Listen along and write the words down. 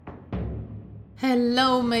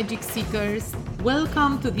Hello, Magic Seekers!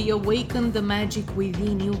 Welcome to the Awaken the Magic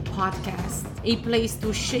Within You podcast, a place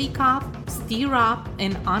to shake up, stir up,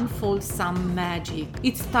 and unfold some magic.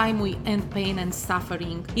 It's time we end pain and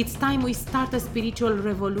suffering. It's time we start a spiritual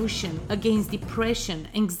revolution against depression,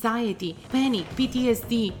 anxiety, panic,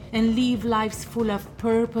 PTSD, and live lives full of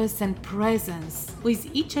purpose and presence. With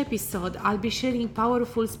each episode, I'll be sharing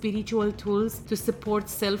powerful spiritual tools to support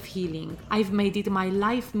self-healing. I've made it my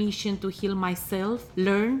life mission to heal myself,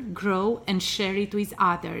 learn, grow, and share it with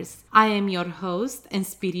others. I am your host and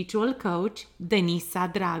spiritual coach,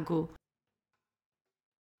 Denisa Dragu.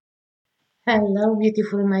 Hello,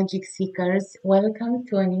 beautiful magic seekers. Welcome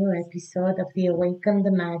to a new episode of the Awaken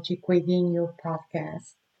the Magic Within You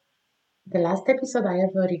podcast. The last episode I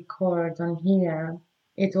ever recorded on here,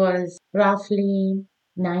 it was roughly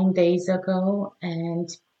 9 days ago, and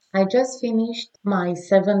I just finished my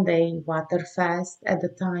 7-day water fast at the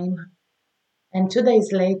time. And 2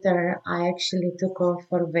 days later, I actually took off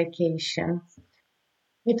for vacation.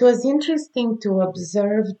 It was interesting to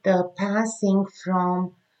observe the passing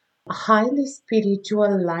from a highly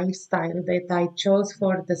spiritual lifestyle that I chose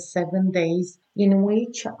for the 7 days, in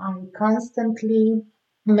which I constantly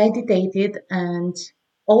meditated and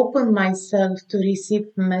opened myself to receive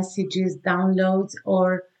messages, downloads,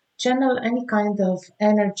 or channel any kind of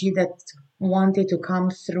energy that wanted to come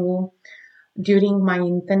through during my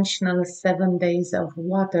intentional 7 days of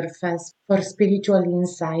water fast for spiritual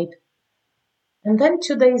insight. And then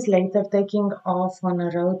 2 days later, taking off on a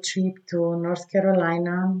road trip to North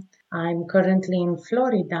Carolina. I'm currently in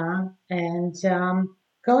Florida and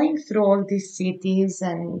going through all these cities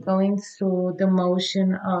and going through the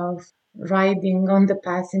motion of riding on the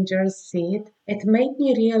passenger seat. It made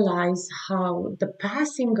me realize how the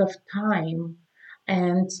passing of time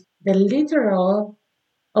and the literal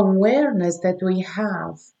awareness that we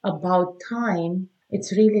have about time,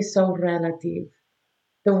 it's really so relative.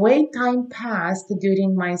 The way time passed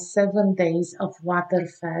during my 7 days of water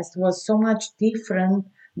fast was so much different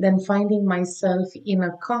than finding myself in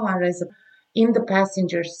a car in the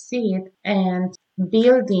passenger seat and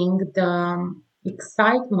building the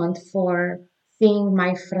excitement for seeing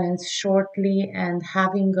my friends shortly and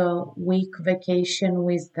having a week vacation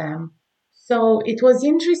with them. So it was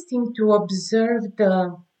interesting to observe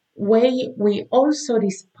the way we also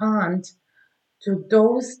respond to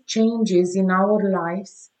those changes in our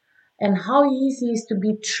lives and how easy it is to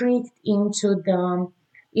be tricked into the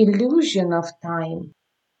illusion of time.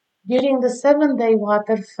 During the 7-day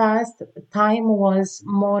water fast, time was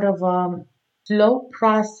more of a slow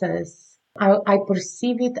process. I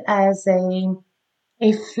perceive it as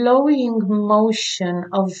a flowing motion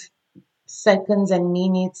of seconds and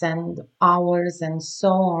minutes and hours and so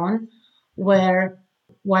on, where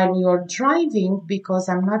while we were driving, because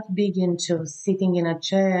I'm not big into sitting in a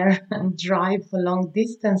chair and drive for long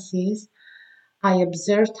distances, I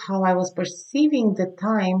observed how I was perceiving the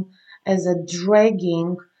time as a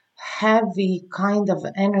dragging, heavy kind of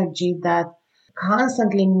energy that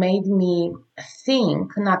constantly made me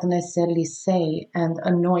think, not necessarily say and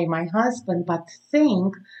annoy my husband, but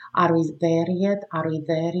think, are we there yet? Are we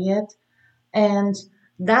there yet? And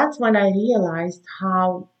that's when I realized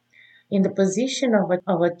how, in the position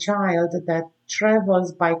of a child that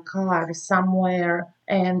travels by car somewhere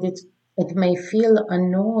and it may feel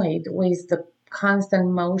annoyed with the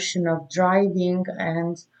constant motion of driving,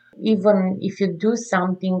 and even if you do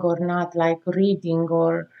something or not, like reading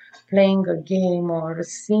or playing a game or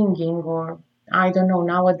singing or I don't know,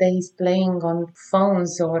 nowadays playing on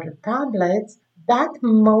phones or tablets, that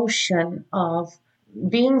motion of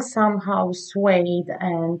being somehow swayed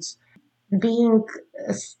and being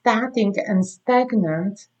static and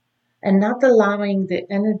stagnant and not allowing the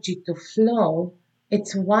energy to flow,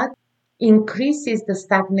 it's what increases the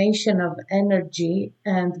stagnation of energy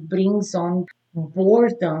and brings on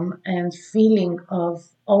boredom and feeling of,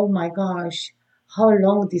 oh my gosh, how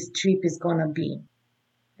long this trip is going to be.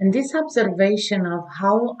 And this observation of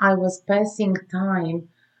how I was passing time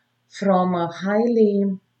from a highly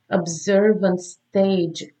observant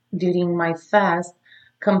stage during my fast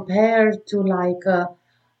compared to like a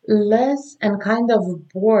less and kind of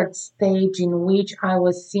bored stage in which I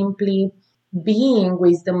was simply being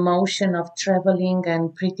with the motion of traveling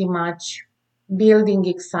and pretty much building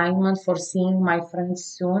excitement for seeing my friends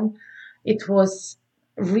soon. It was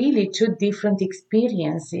really two different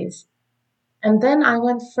experiences. And then I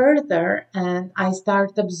went further and I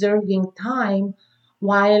started observing time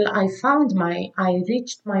while I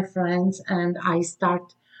reached my friends and I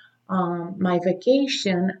start my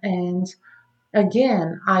vacation. And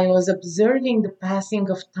again, I was observing the passing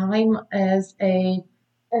of time as a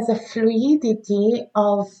as a fluidity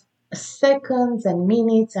of seconds and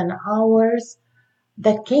minutes and hours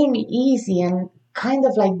that came easy, and kind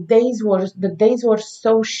of like the days were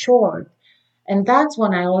so short. And that's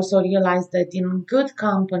when I also realized that in good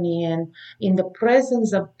company and in the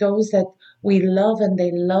presence of those that we love and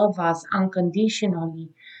they love us unconditionally,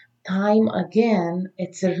 time again,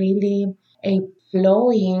 it's really a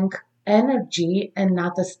flowing energy and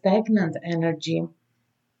not a stagnant energy.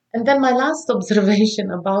 And then my last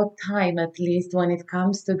observation about time, at least when it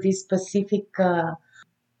comes to this specific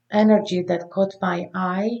energy that caught my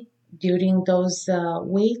eye during those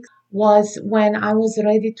weeks, was when I was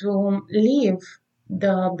ready to leave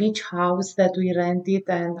the beach house that we rented,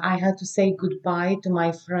 and I had to say goodbye to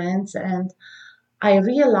my friends. And I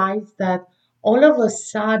realized that all of a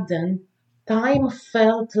sudden, time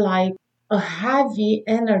felt like a heavy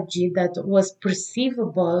energy that was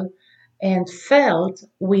perceivable and felt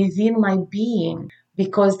within my being,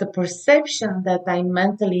 because the perception that I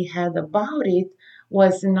mentally had about it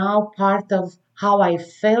was now part of how I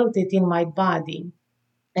felt it in my body.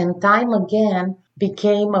 And time again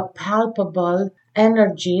became a palpable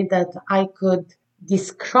energy that I could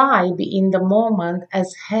describe in the moment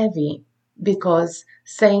as heavy, because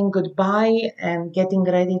saying goodbye and getting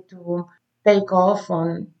ready to take off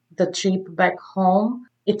on the trip back home,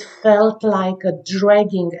 it felt like a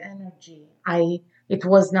dragging energy. It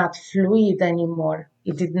was not fluid anymore.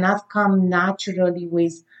 It did not come naturally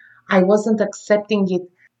with, I wasn't accepting it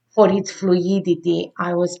for its fluidity.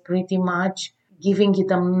 I was pretty much giving it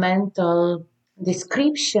a mental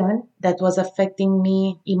description that was affecting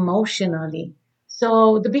me emotionally.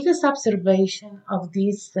 So, the biggest observation of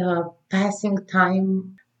this passing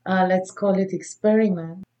time, let's call it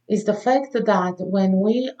experiment, is the fact that when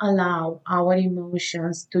we allow our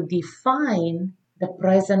emotions to define the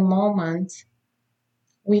present moment,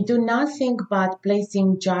 we do nothing but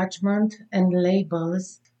placing judgment and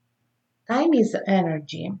labels. Time is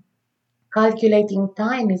energy. Calculating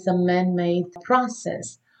time is a man-made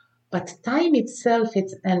process, but time itself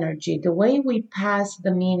is energy. The way we pass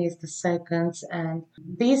the minutes, the seconds, and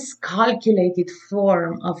this calculated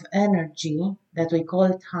form of energy that we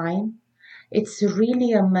call time, it's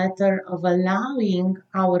really a matter of allowing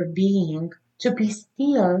our being to be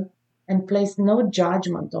still and place no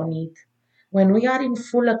judgment on it. When we are in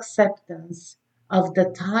full acceptance of the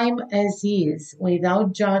time as is,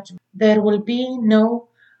 without judgment, there will be no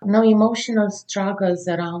emotional struggles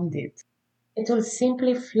around it. It will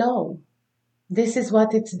simply flow. This is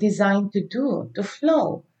what it's designed to do, to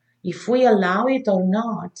flow. If we allow it or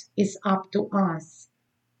not is up to us.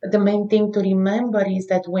 The main thing to remember is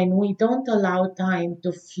that when we don't allow time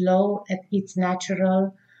to flow at its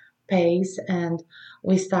natural pace and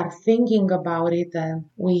we start thinking about it and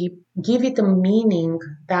we give it a meaning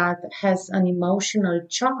that has an emotional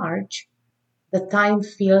charge, the time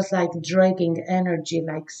feels like dragging energy,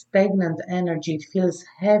 like stagnant energy. It feels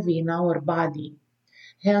heavy in our body.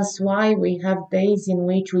 Hence why we have days in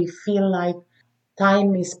which we feel like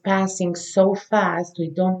time is passing so fast, we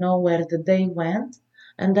don't know where the day went.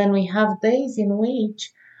 And then we have days in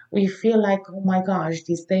which we feel like, oh my gosh,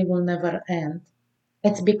 this day will never end.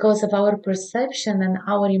 It's because of our perception and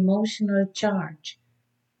our emotional charge,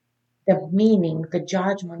 the meaning, the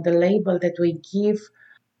judgment, the label that we give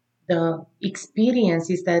the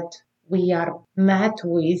experiences that we are met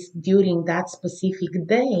with during that specific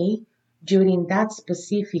day, during that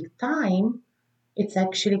specific time. It's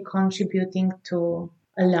actually contributing to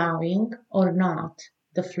allowing or not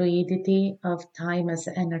the fluidity of time as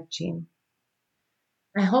energy.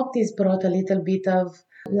 I hope this brought a little bit of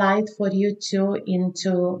light for you too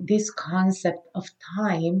into this concept of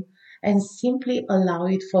time and simply allow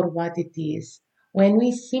it for what it is. When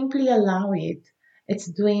we simply allow it, it's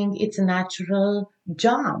doing its natural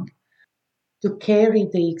job to carry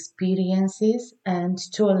the experiences and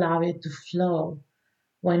to allow it to flow.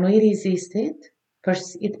 When we resist it,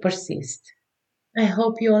 it persists. I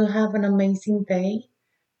hope you all have an amazing day.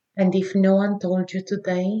 And if no one told you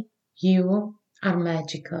today, you are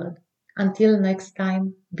magical. Until next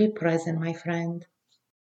time, be present, my friend.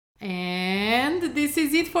 And this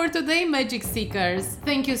is it for today, Magic Seekers.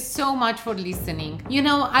 Thank you so much for listening. You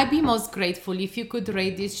know, I'd be most grateful if you could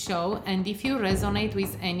rate this show, and if you resonate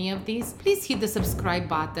with any of these, please hit the subscribe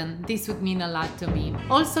button. This would mean a lot to me.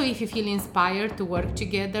 Also, if you feel inspired to work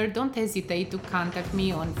together, don't hesitate to contact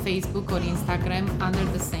me on Facebook or Instagram under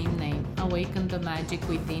the same name, Awaken the Magic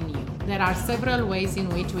Within You. There are several ways in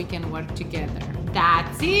which we can work together.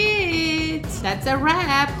 That's it! That's a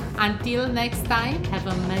wrap! Until next time, have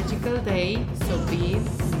a magical day. So be it,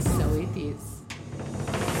 and so it is.